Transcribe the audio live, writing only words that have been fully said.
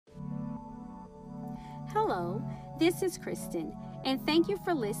Hello, this is Kristen, and thank you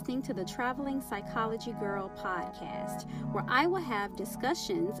for listening to the Traveling Psychology Girl podcast, where I will have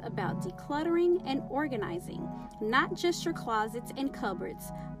discussions about decluttering and organizing, not just your closets and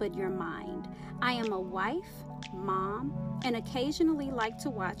cupboards, but your mind. I am a wife, mom, and occasionally like to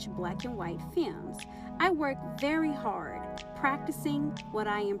watch black and white films. I work very hard practicing what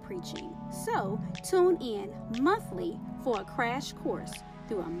I am preaching. So tune in monthly for a crash course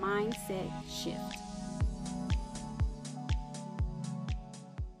through a mindset shift.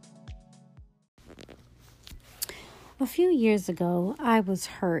 A few years ago, I was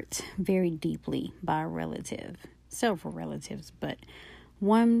hurt very deeply by a relative, several relatives, but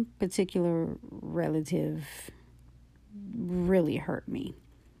one particular relative really hurt me.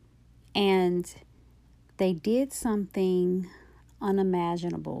 And they did something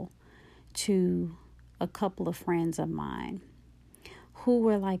unimaginable to a couple of friends of mine who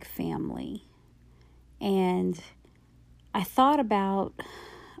were like family. And I thought about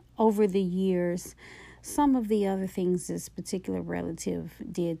over the years some of the other things this particular relative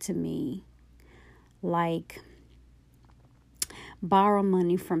did to me, like borrow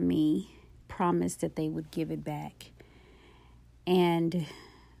money from me, promise that they would give it back. And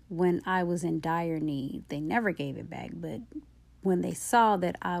when I was in dire need, they never gave it back. But when they saw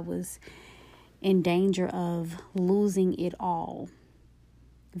that I was in danger of losing it all,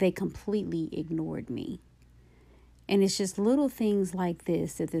 they completely ignored me. And it's just little things like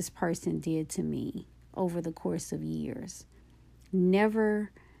this that this person did to me over the course of years.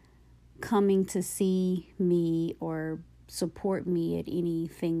 Never coming to see me or support me at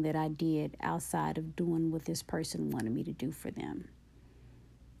anything that I did outside of doing what this person wanted me to do for them.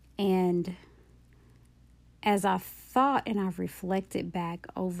 And as I've thought and I've reflected back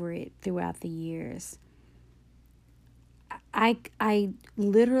over it throughout the years, I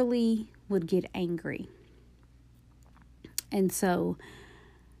literally would get angry. And so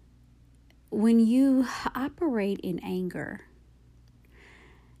when you operate in anger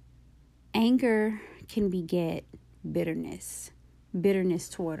can beget bitterness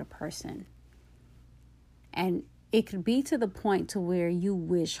toward a person. And it could be to the point to where you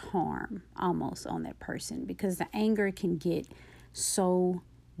wish harm almost on that person, because the anger can get so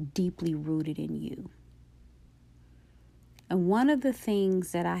deeply rooted in you. And one of the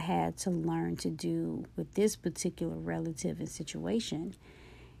things that I had to learn to do with this particular relative and situation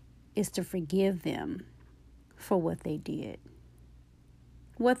is to forgive them for what they did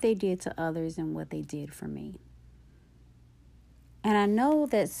to others and what they did for me. And I know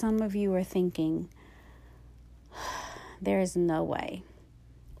that some of you are thinking, there is no way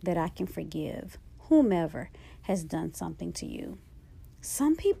that I can forgive whomever has done something to you.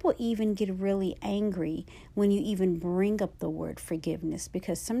 Some people even get really angry when you even bring up the word forgiveness,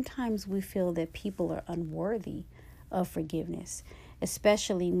 because sometimes we feel that people are unworthy of forgiveness,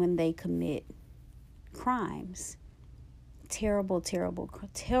 especially when they commit crimes. Terrible, terrible,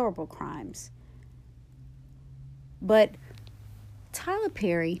 terrible crimes. But Tyler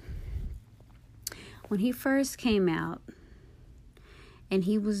Perry, when he first came out and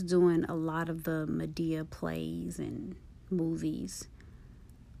he was doing a lot of the Medea plays and movies,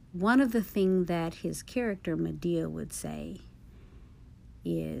 one of the things that his character Medea would say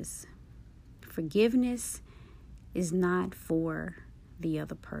is, forgiveness is not for the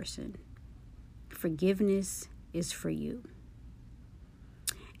other person. Forgiveness is for you.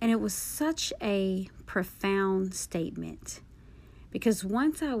 And it was such a profound statement, because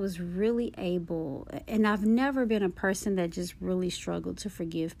once I was really able, and I've never been a person that just really struggled to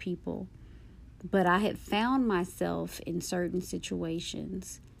forgive people, but I had found myself in certain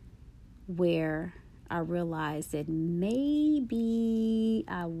situations where I realized that maybe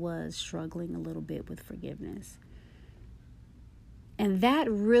I was struggling a little bit with forgiveness. And that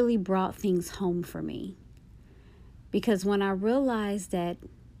really brought things home for me. Because when I realized that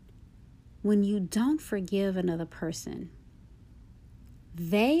when you don't forgive another person,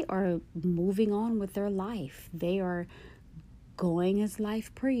 they are moving on with their life. They are going as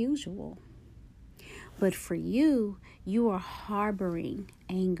life per usual. But for you, you are harboring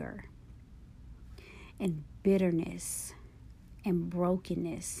anger and bitterness and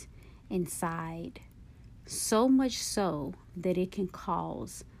brokenness inside. So much so that it can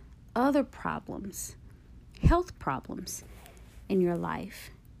cause other problems, health problems in your life,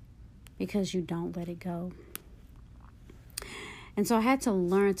 because you don't let it go. And so I had to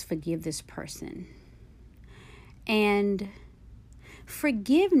learn to forgive this person. And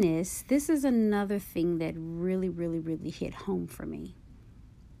forgiveness, this is another thing that really, really, really hit home for me.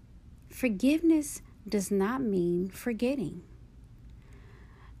 Forgiveness does not mean forgetting.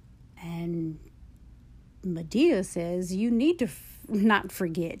 And Medea says you need to not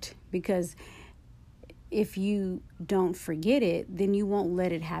forget, because if you don't forget it, then you won't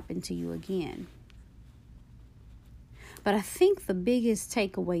let it happen to you again. But I think the biggest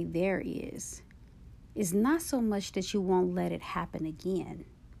takeaway there is not so much that you won't let it happen again,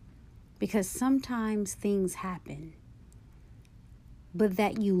 because sometimes things happen, but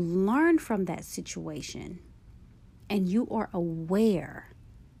that you learn from that situation and you are aware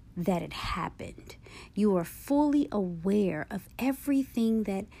that it happened. You are fully aware of everything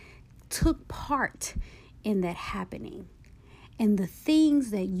that took part in that happening and the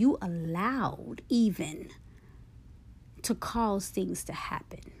things that you allowed even to cause things to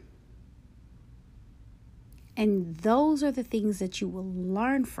happen. And those are the things that you will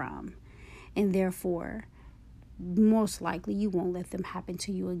learn from, and therefore most likely you won't let them happen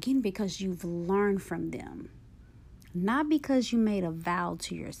to you again, because you've learned from them. Not because you made a vow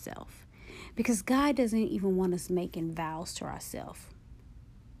to yourself, because God doesn't even want us making vows to ourselves.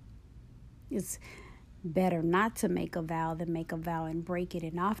 It's better not to make a vow than make a vow and break it.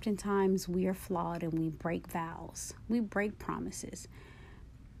 And oftentimes we are flawed and we break vows. We break promises.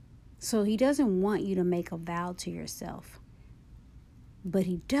 So he doesn't want you to make a vow to yourself. But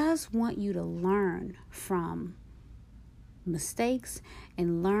he does want you to learn from mistakes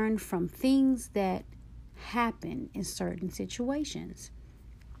and learn from things that happen in certain situations.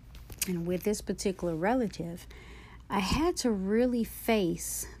 And with this particular relative, I had to really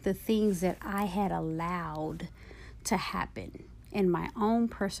face the things that I had allowed to happen in my own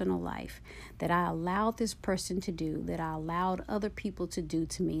personal life, that I allowed this person to do, that I allowed other people to do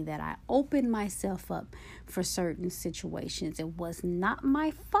to me, that I opened myself up for certain situations. It was not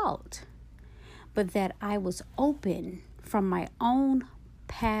my fault, but that I was open from my own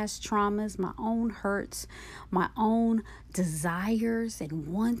past traumas, my own hurts, my own desires and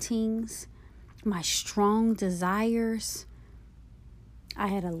wantings, my strong desires. I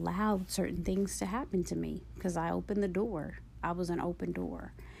had allowed certain things to happen to me because I opened the door. I was an open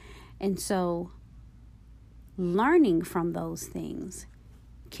door. And so learning from those things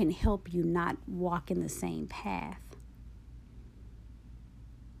can help you not walk in the same path.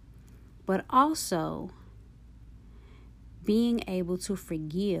 But also, being able to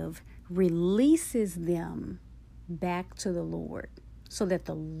forgive releases them back to the Lord, so that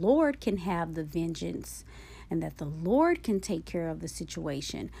the Lord can have the vengeance and that the Lord can take care of the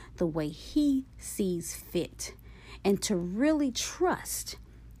situation the way he sees fit, and to really trust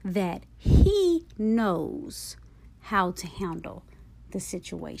that he knows how to handle the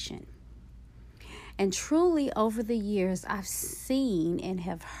situation. And truly, over the years, I've seen and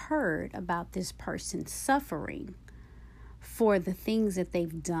have heard about this person suffering for the things that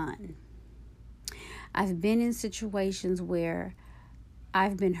they've done. I've been in situations where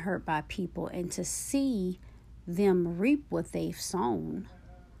I've been hurt by people, and to see them reap what they've sown,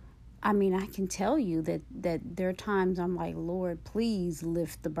 I mean, I can tell you that there are times I'm like, Lord, please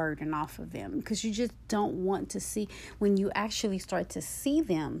lift the burden off of them, because you just don't want to see, when you actually start to see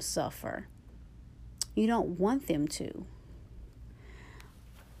them suffer, you don't want them to.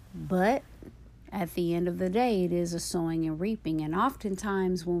 But at the end of the day, it is a sowing and reaping. And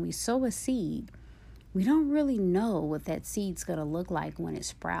oftentimes when we sow a seed, we don't really know what that seed's going to look like when it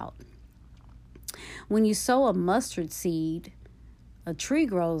sprouts. When you sow a mustard seed, a tree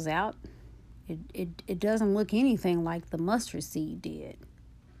grows out. It doesn't look anything like the mustard seed did.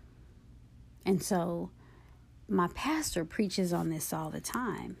 And so my pastor preaches on this all the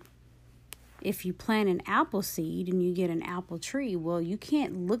time. If you plant an apple seed and you get an apple tree, well, you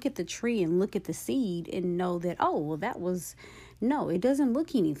can't look at the tree and look at the seed and know that, oh, well, no, it doesn't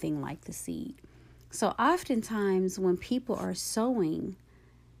look anything like the seed. So oftentimes when people are sowing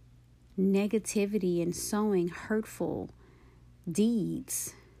negativity and sowing hurtful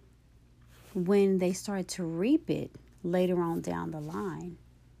deeds, when they start to reap it later on down the line,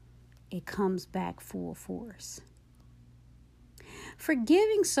 it comes back full force.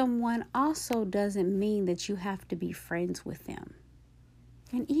 Forgiving someone also doesn't mean that you have to be friends with them.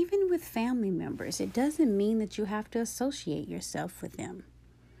 And even with family members, it doesn't mean that you have to associate yourself with them.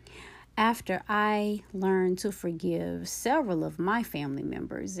 After I learned to forgive several of my family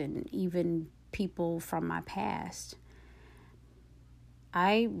members and even people from my past,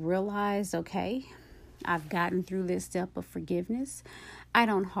 I realized, okay, I've gotten through this step of forgiveness. I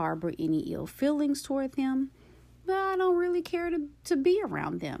don't harbor any ill feelings toward them. But I don't really care to be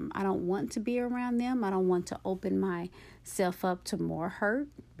around them. I don't want to be around them. I don't want to open myself up to more hurt,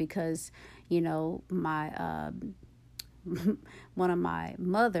 because, my one of my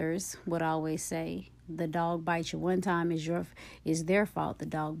mothers would always say, the dog bites you one time is their fault. The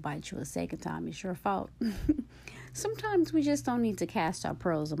dog bites you a second time is your fault. Sometimes we just don't need to cast our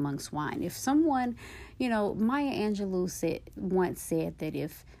pearls among swine. If someone, Maya Angelou once said that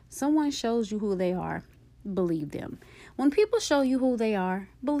if someone shows you who they are, believe them. When people show you who they are,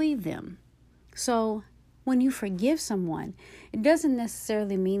 believe them. So when you forgive someone, it doesn't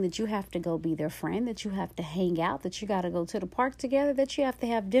necessarily mean that you have to go be their friend, that you have to hang out, that you got to go to the park together, that you have to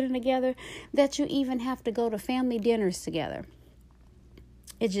have dinner together, that you even have to go to family dinners together.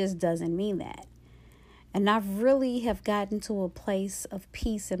 It just doesn't mean that. And I really have gotten to a place of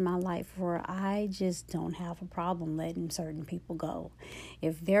peace in my life where I just don't have a problem letting certain people go.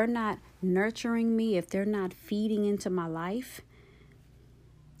 If they're not nurturing me, if they're not feeding into my life,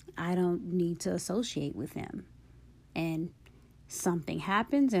 I don't need to associate with them. And something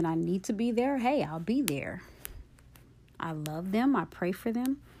happens and I need to be there. Hey, I'll be there. I love them. I pray for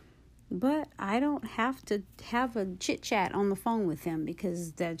them. But I don't have to have a chit chat on the phone with them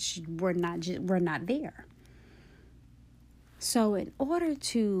because we're not there. So in order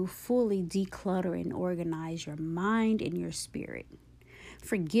to fully declutter and organize your mind and your spirit,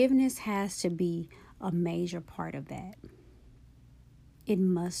 forgiveness has to be a major part of that. It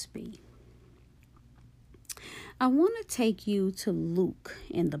must be. I want to take you to Luke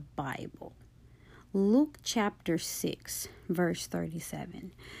in the Bible. Luke chapter 6, verse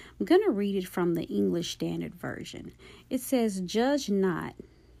 37. I'm going to read it from the English Standard Version. It says, "Judge not,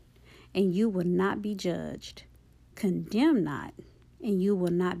 and you will not be judged. Condemn not, and you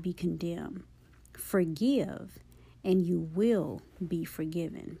will not be condemned. Forgive, and you will be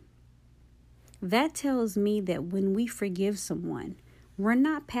forgiven." That tells me that when we forgive someone, we're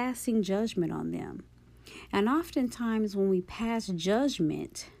not passing judgment on them. And oftentimes when we pass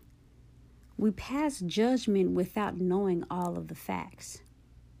judgment without knowing all of the facts.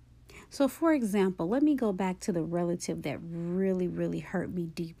 So for example, let me go back to the relative that really, really hurt me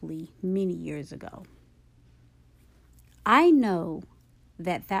deeply many years ago. I know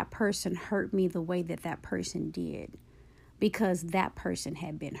that that person hurt me the way that that person did because that person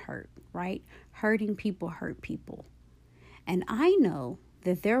had been hurt, right? Hurting people hurt people. And I know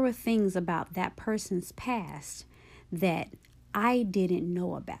that there were things about that person's past that I didn't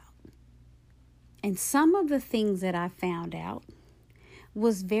know about. And some of the things that I found out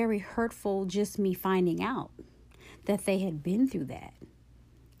was very hurtful, just me finding out that they had been through that.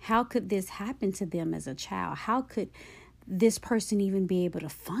 How could this happen to them as a child? How could this person even be able to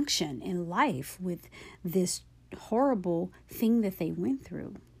function in life with this horrible thing that they went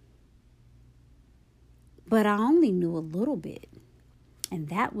through? But I only knew a little bit, and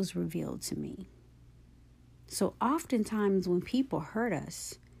that was revealed to me. So oftentimes when people hurt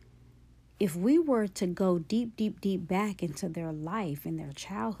us, if we were to go deep, deep, deep back into their life and their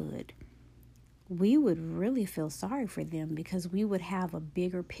childhood, we would really feel sorry for them because we would have a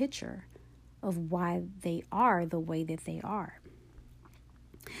bigger picture of why they are the way that they are.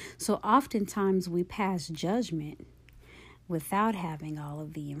 So oftentimes we pass judgment without having all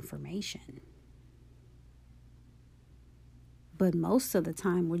of the information. But most of the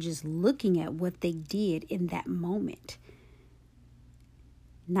time we're just looking at what they did in that moment,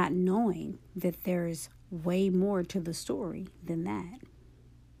 not knowing that there's way more to the story than that.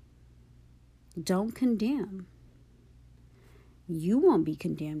 Don't condemn. You won't be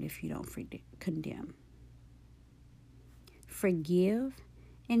condemned if you don't condemn. Forgive,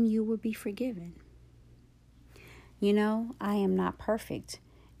 and you will be forgiven. I am not perfect.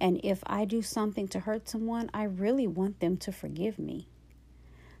 And if I do something to hurt someone, I really want them to forgive me.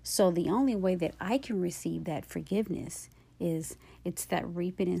 So the only way that I can receive that forgiveness is it's that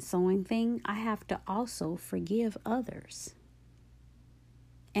reaping and sowing thing. I have to also forgive others.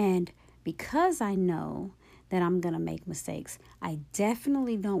 And because I know that I'm going to make mistakes, I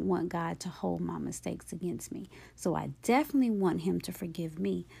definitely don't want God to hold my mistakes against me. So I definitely want him to forgive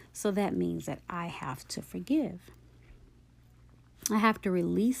me. So that means that I have to forgive. I have to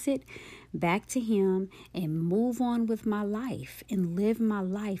release it back to him and move on with my life and live my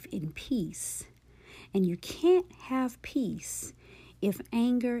life in peace. And you can't have peace if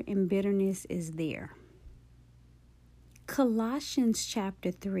anger and bitterness is there. Colossians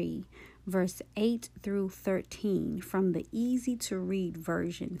chapter 3, verse 8 through 13 from the easy to read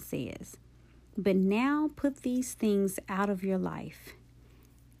version says, "But now put these things out of your life: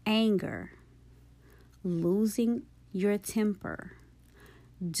 anger, losing your temper,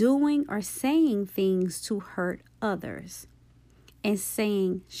 doing or saying things to hurt others, and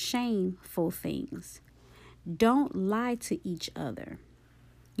saying shameful things. Don't lie to each other.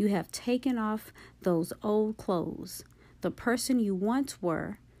 You have taken off those old clothes, the person you once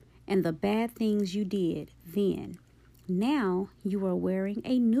were, and the bad things you did then. Now you are wearing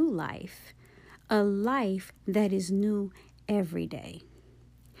a new life, a life that is new every day.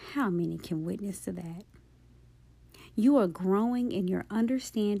 How many can witness to that? You are growing in your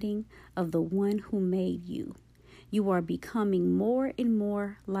understanding of the one who made you. You are becoming more and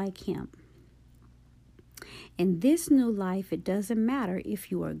more like him. In this new life, it doesn't matter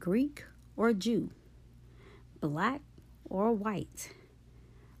if you are Greek or Jew, black or white,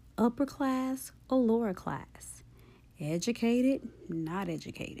 upper class or lower class, educated, not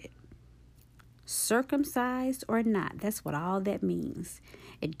educated, circumcised or not. That's what all that means.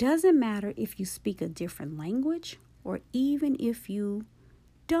 It doesn't matter if you speak a different language or even if you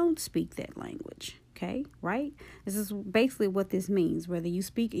don't speak that language. Okay, right? This is basically what this means. Whether you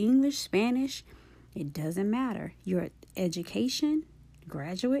speak English, Spanish, it doesn't matter. Your education,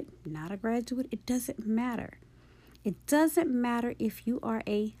 graduate, not a graduate, it doesn't matter. It doesn't matter if you are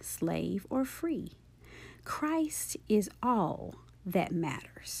a slave or free. Christ is all that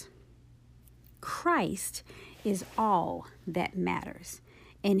matters. Christ is all that matters,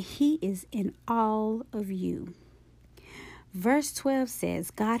 and he is in all of you. Verse 12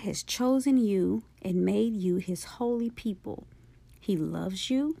 says, God has chosen you and made you his holy people. He loves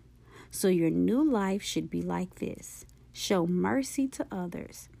you, so your new life should be like this. Show mercy to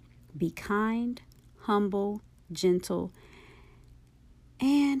others. Be kind, humble, gentle,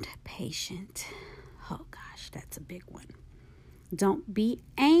 and patient. Oh gosh, that's a big one. Don't be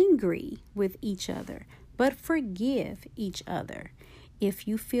angry with each other, but forgive each other. If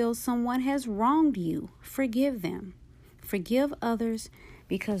you feel someone has wronged you, forgive them. Forgive others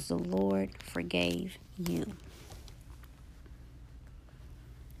because the Lord forgave you.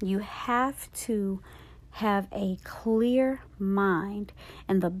 You have to have a clear mind,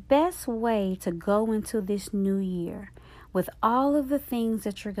 and the best way to go into this new year with all of the things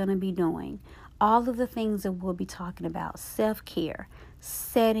that you're going to be doing, all of the things that we'll be talking about, self-care,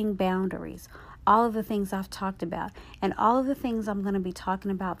 setting boundaries, all of the things I've talked about, and all of the things I'm going to be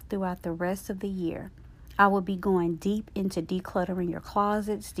talking about throughout the rest of the year. I will be going deep into decluttering your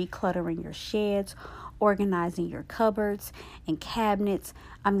closets, decluttering your sheds, organizing your cupboards and cabinets.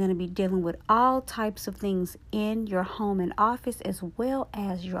 I'm going to be dealing with all types of things in your home and office as well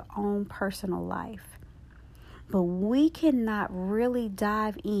as your own personal life. But we cannot really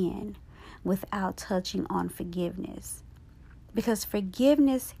dive in without touching on forgiveness, because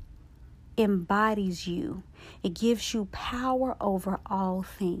forgiveness embodies you. It gives you power over all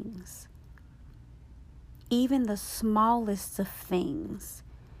things. Even the smallest of things,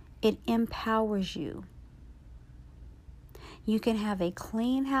 it empowers you. You can have a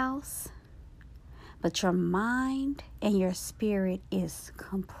clean house, but your mind and your spirit is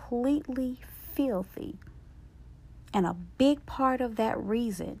completely filthy. And a big part of that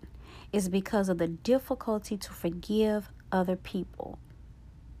reason is because of the difficulty to forgive other people,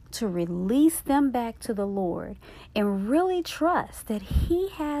 to release them back to the Lord and really trust that he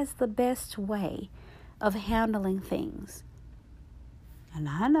has the best way of handling things. And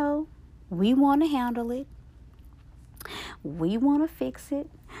I know we want to handle it. We want to fix it.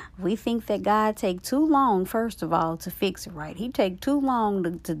 We think that God take too long, first of all, to fix it right. He take too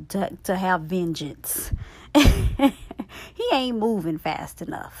long to have vengeance. He ain't moving fast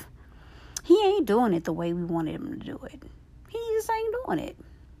enough. He ain't doing it the way we wanted him to do it. He just ain't doing it.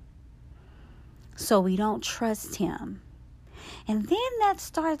 So we don't trust him. And then that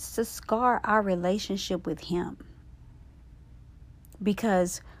starts to scar our relationship with him,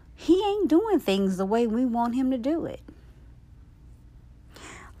 because he ain't doing things the way we want him to do it.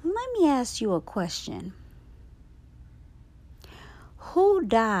 Let me ask you a question. Who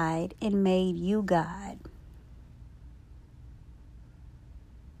died and made you God?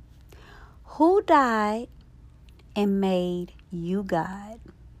 Who died and made you God?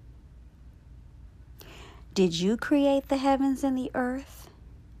 Did you create the heavens and the earth?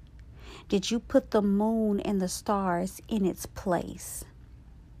 Did you put the moon and the stars in its place?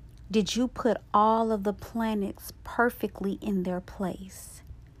 Did you put all of the planets perfectly in their place?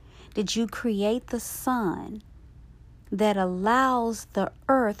 Did you create the sun that allows the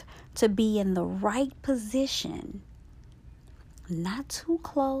earth to be in the right position? Not too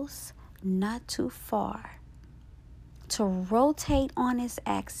close, not too far. To rotate on its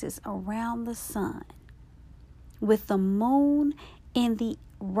axis around the sun, with the moon in the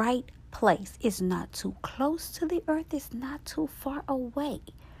right place. It's not too close to the earth. It's not too far away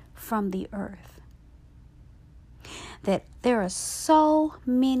from the earth. That there are so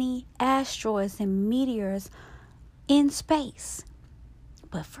many asteroids and meteors in space,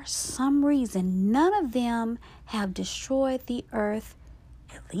 but for some reason, none of them have destroyed the earth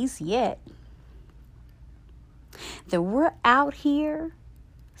At least yet. That we're out here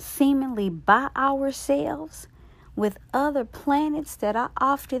seemingly by ourselves with other planets that I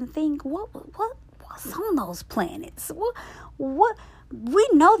often think, what's on those planets? What we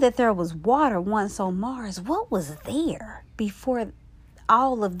know that there was water once on Mars. What was there before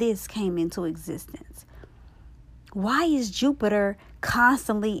all of this came into existence? Why is Jupiter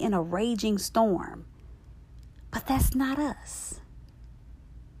constantly in a raging storm? But that's not us.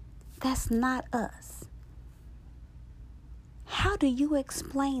 That's not us. How do you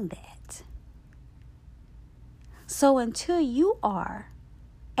explain that? So until you are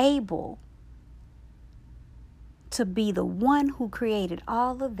able to be the one who created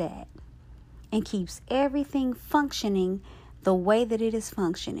all of that and keeps everything functioning the way that it is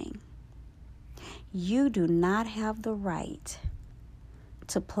functioning, you do not have the right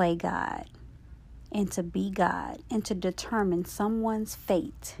to play God and to be God and to determine someone's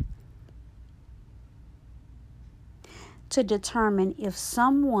fate, to determine if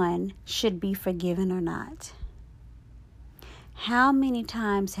someone should be forgiven or not. How many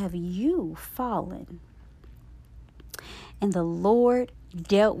times have you fallen and the Lord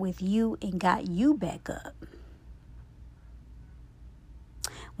dealt with you and got you back up?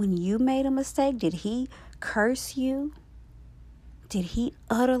 When you made a mistake, did He curse you? Did He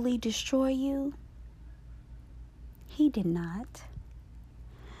utterly destroy you? He did not.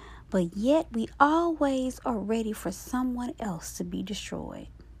 But yet we always are ready for someone else to be destroyed.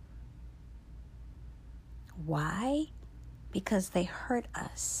 Why? Because they hurt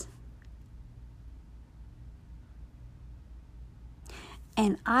us.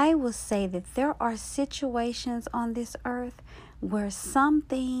 And I will say that there are situations on this earth where some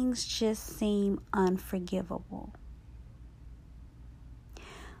things just seem unforgivable.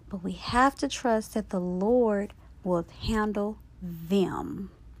 But we have to trust that the Lord will handle them.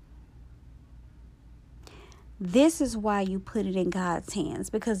 This is why you put it in God's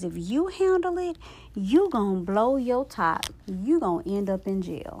hands. Because if you handle it, you gonna blow your top. You gonna end up in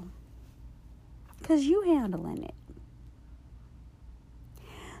jail. Because you handling it.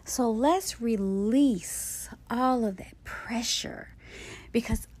 So let's release all of that pressure.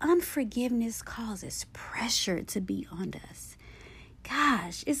 Because unforgiveness causes pressure to be on us.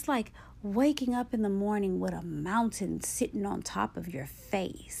 Gosh, it's like waking up in the morning with a mountain sitting on top of your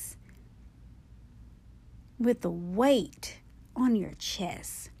face, with the weight on your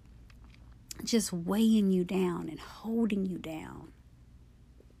chest, just weighing you down and holding you down.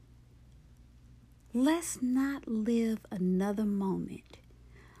 Let's not live another moment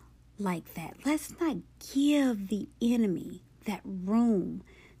like that. Let's not give the enemy that room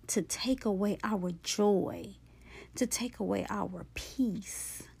to take away our joy, to take away our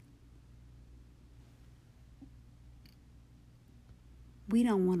peace. We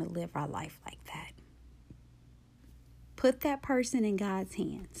don't want to live our life like that. Put that person in God's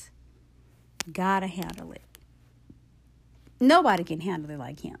hands. Gotta handle it. Nobody can handle it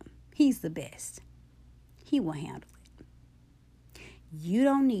like Him. He's the best. He will handle it. You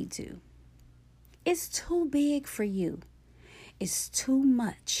don't need to. It's too big for you. It's too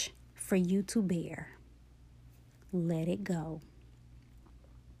much for you to bear. Let it go.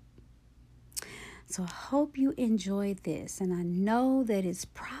 So I hope you enjoyed this. And I know that it's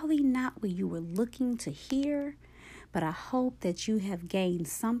probably not what you were looking to hear, but I hope that you have gained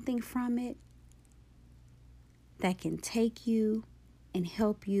something from it that can take you and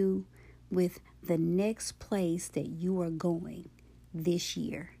help you with the next place that you are going this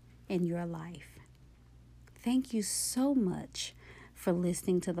year in your life. Thank you so much for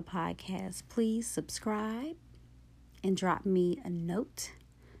listening to the podcast. Please subscribe and drop me a note.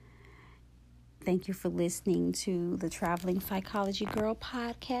 Thank you for listening to the Traveling Psychology Girl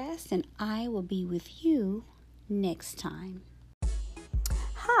podcast, and I will be with you next time.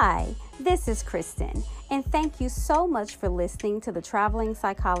 Hi, this is Kristen, and thank you so much for listening to the Traveling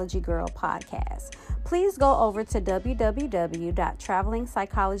Psychology Girl podcast. Please go over to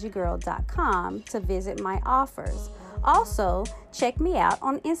www.travelingpsychologygirl.com to visit my offers. Also, check me out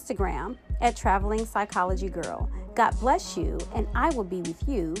on Instagram at Traveling Psychology Girl. God bless you, and I will be with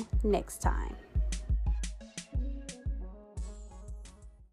you next time.